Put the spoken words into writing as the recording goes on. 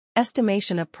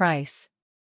Estimation of price.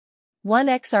 1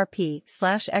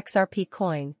 XRP/XRP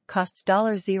coin costs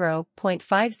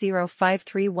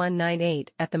 $0.5053198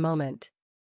 at the moment.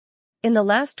 In the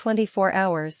last 24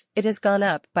 hours, it has gone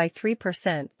up by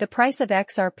 3%. The price of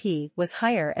XRP was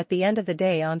higher at the end of the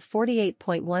day on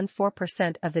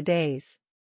 48.14% of the days.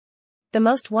 The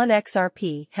most 1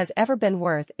 XRP has ever been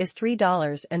worth is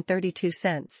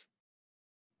 $3.32.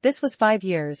 This was 5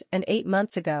 years and 8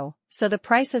 months ago, so the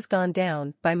price has gone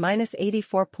down by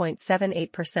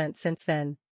 -84.78% since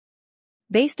then.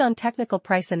 Based on technical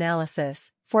price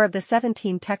analysis, 4 of the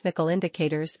 17 technical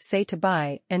indicators say to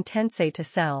buy and 10 say to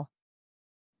sell.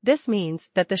 This means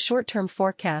that the short-term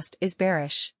forecast is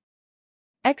bearish.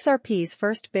 XRP's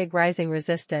first big rising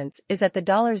resistance is at the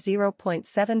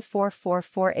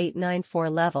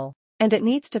 $0.74444894 level, and it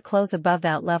needs to close above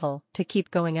that level to keep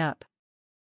going up.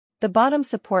 The bottom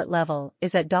support level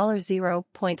is at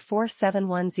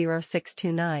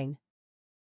 $0.4710629.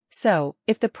 So,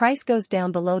 if the price goes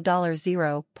down below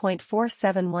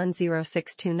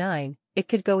 $0.4710629, it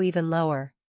could go even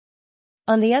lower.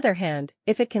 On the other hand,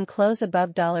 if it can close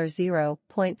above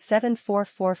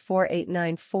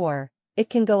 $0.74444894,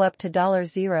 it can go up to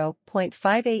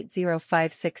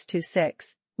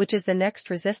 $0.5805626, which is the next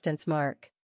resistance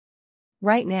mark.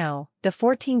 Right now, the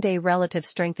 14-day Relative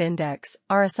Strength Index,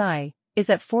 RSI, is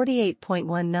at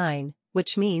 48.19,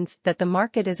 which means that the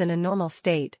market is in a normal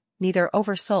state, neither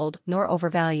oversold nor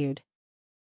overvalued.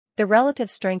 The Relative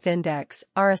Strength Index,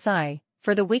 RSI,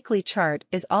 for the weekly chart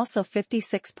is also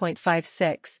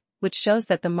 56.56, which shows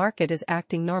that the market is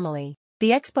acting normally. The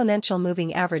exponential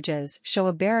moving averages show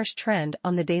a bearish trend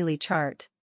on the daily chart.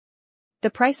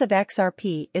 The price of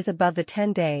XRP is above the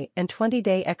 10-day and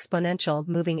 20-day exponential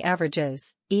moving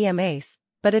averages, EMAs,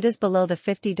 but it is below the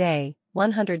 50-day,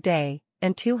 100-day,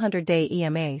 and 200-day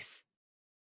EMAs.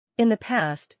 In the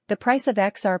past, the price of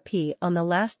XRP on the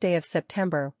last day of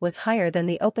September was higher than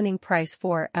the opening price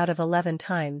 4 out of 11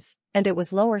 times, and it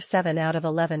was lower 7 out of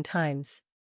 11 times.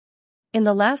 In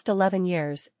the last 11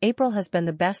 years, April has been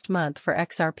the best month for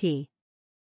XRP.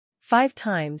 5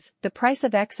 times, the price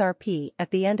of XRP at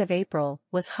the end of April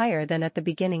was higher than at the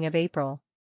beginning of April.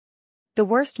 The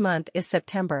worst month is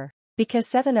September, because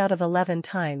 7 out of 11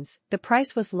 times, the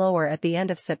price was lower at the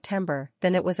end of September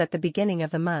than it was at the beginning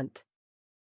of the month.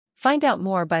 Find out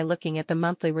more by looking at the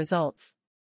monthly results.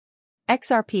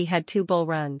 XRP had 2 bull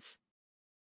runs.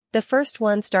 The first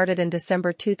one started in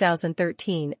December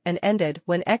 2013 and ended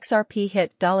when XRP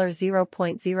hit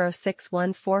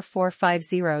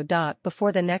 $0.06144450.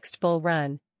 Before the next bull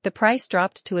run, the price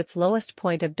dropped to its lowest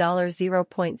point of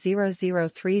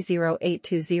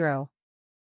 $0.0030820.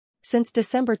 Since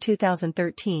December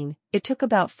 2013, it took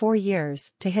about 4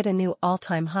 years to hit a new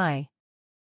all-time high.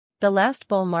 The last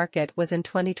bull market was in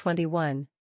 2021.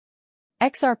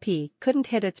 XRP couldn't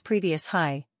hit its previous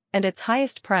high, and its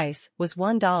highest price was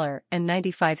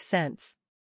 $1.95.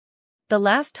 The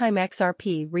last time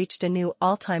XRP reached a new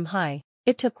all-time high,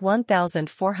 it took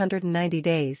 1,490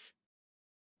 days.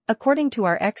 According to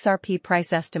our XRP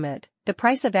price estimate, the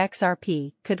price of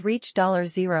XRP could reach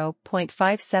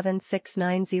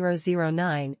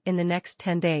 $0.5769009 in the next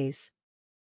 10 days.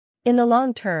 In the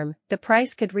long term, the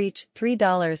price could reach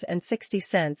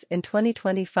 $3.60 in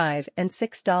 2025 and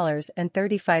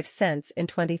 $6.35 in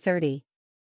 2030.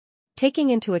 Taking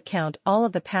into account all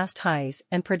of the past highs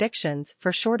and predictions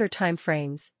for shorter time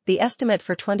frames, the estimate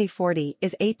for 2040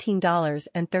 is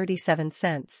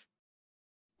 $18.37.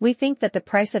 We think that the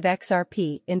price of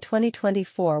XRP in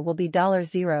 2024 will be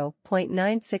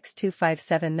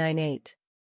 $0.9625798.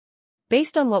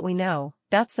 Based on what we know,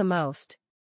 that's the most.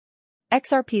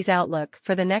 XRP's outlook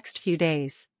for the next few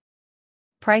days.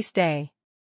 Price day.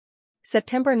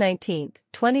 September 19,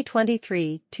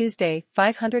 2023, Tuesday,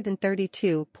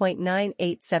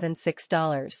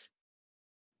 $532.9876.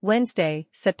 Wednesday,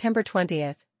 September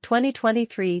 20,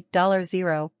 2023,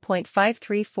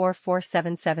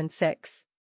 $0.5344776.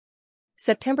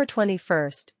 September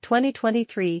 21,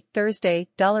 2023, Thursday,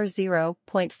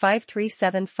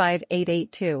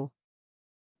 $0.5375882.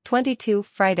 22,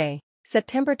 Friday,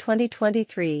 September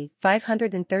 2023,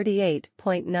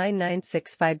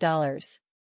 $538.9965.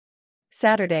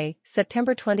 Saturday,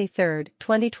 September 23,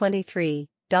 2023,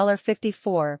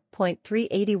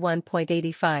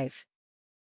 $54.381.85.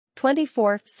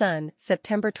 24, Sun,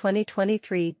 September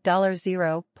 2023,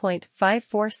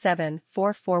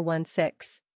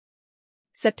 $0.5474416.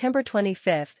 September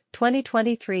 25,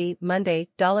 2023, Monday,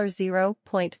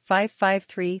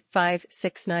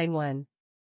 $0.5535691.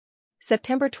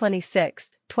 September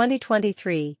 26,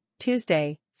 2023,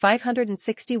 Tuesday,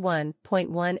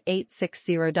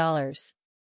 $561.1860.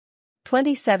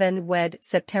 27 Wed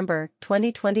September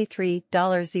 2023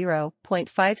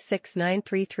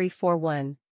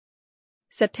 $0.56933341.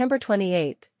 September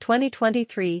 28,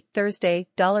 2023 Thursday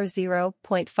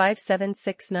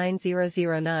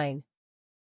 $0.57690009.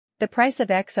 The price of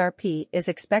XRP is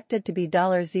expected to be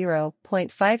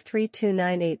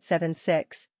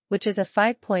 $0.53298876, which is a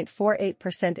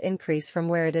 5.48% increase from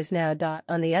where it is now.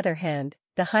 On the other hand,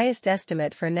 the highest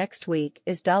estimate for next week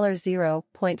is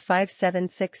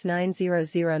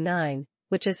 $0.57690009,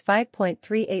 which is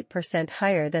 5.38%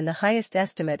 higher than the highest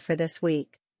estimate for this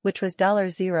week, which was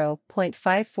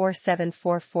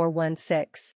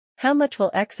 $0.54744416. How much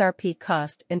will XRP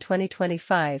cost in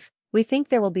 2025? We think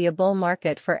there will be a bull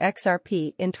market for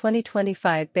XRP in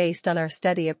 2025 based on our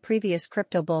study of previous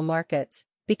crypto bull markets.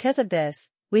 Because of this,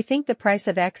 we think the price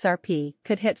of XRP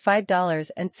could hit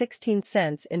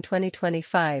 $5.16 in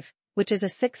 2025, which is a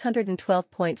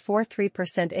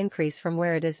 612.43% increase from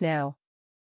where it is now.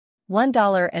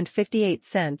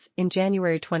 $1.58 in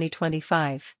January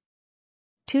 2025.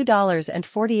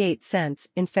 $2.48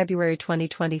 in February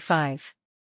 2025.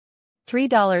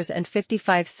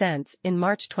 $3.55 in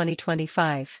March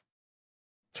 2025.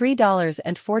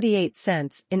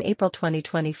 $3.48 in April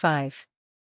 2025.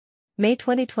 May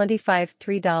 2025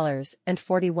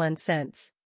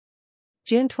 $3.41.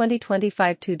 June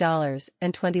 2025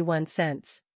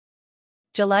 $2.21.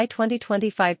 July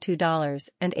 2025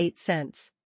 $2.08.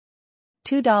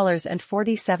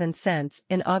 $2.47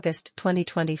 in August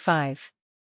 2025.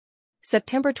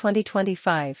 September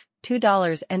 2025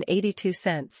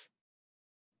 $2.82.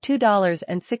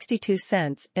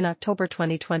 $2.62 in October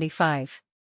 2025.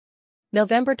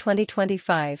 November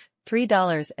 2025,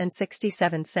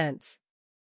 $3.67.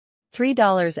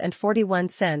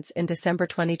 $3.41 in December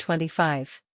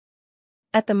 2025.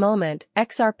 At the moment,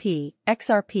 XRP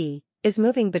is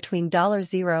moving between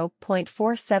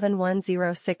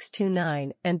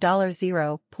 $0.471069 and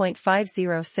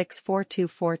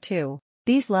 $0.50644242.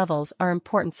 These levels are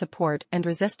important support and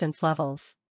resistance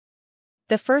levels.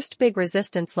 The first big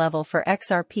resistance level for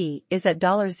XRP is at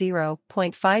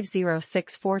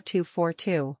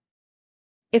 $0.50644242.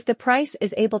 If the price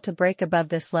is able to break above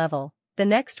this level, the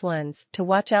next ones to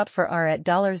watch out for are at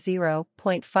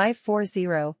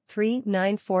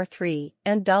 $0.54033943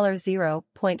 and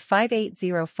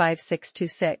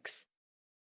 $0.58055626.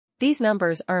 These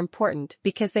numbers are important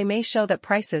because they may show that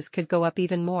prices could go up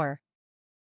even more.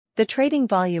 The trading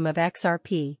volume of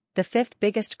XRP, the fifth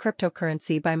biggest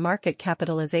cryptocurrency by market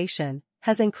capitalization,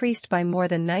 has increased by more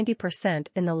than 90%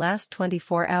 in the last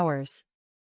 24 hours.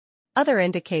 Other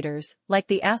indicators, like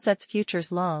the asset's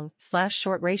futures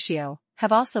long/short ratio,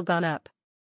 have also gone up.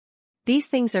 These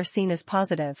things are seen as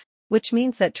positive, which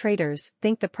means that traders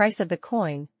think the price of the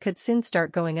coin could soon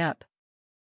start going up.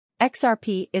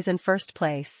 XRP is in first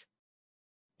place.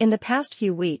 In the past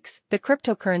few weeks, the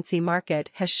cryptocurrency market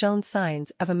has shown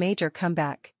signs of a major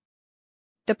comeback.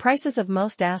 The prices of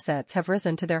most assets have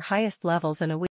risen to their highest levels in a week.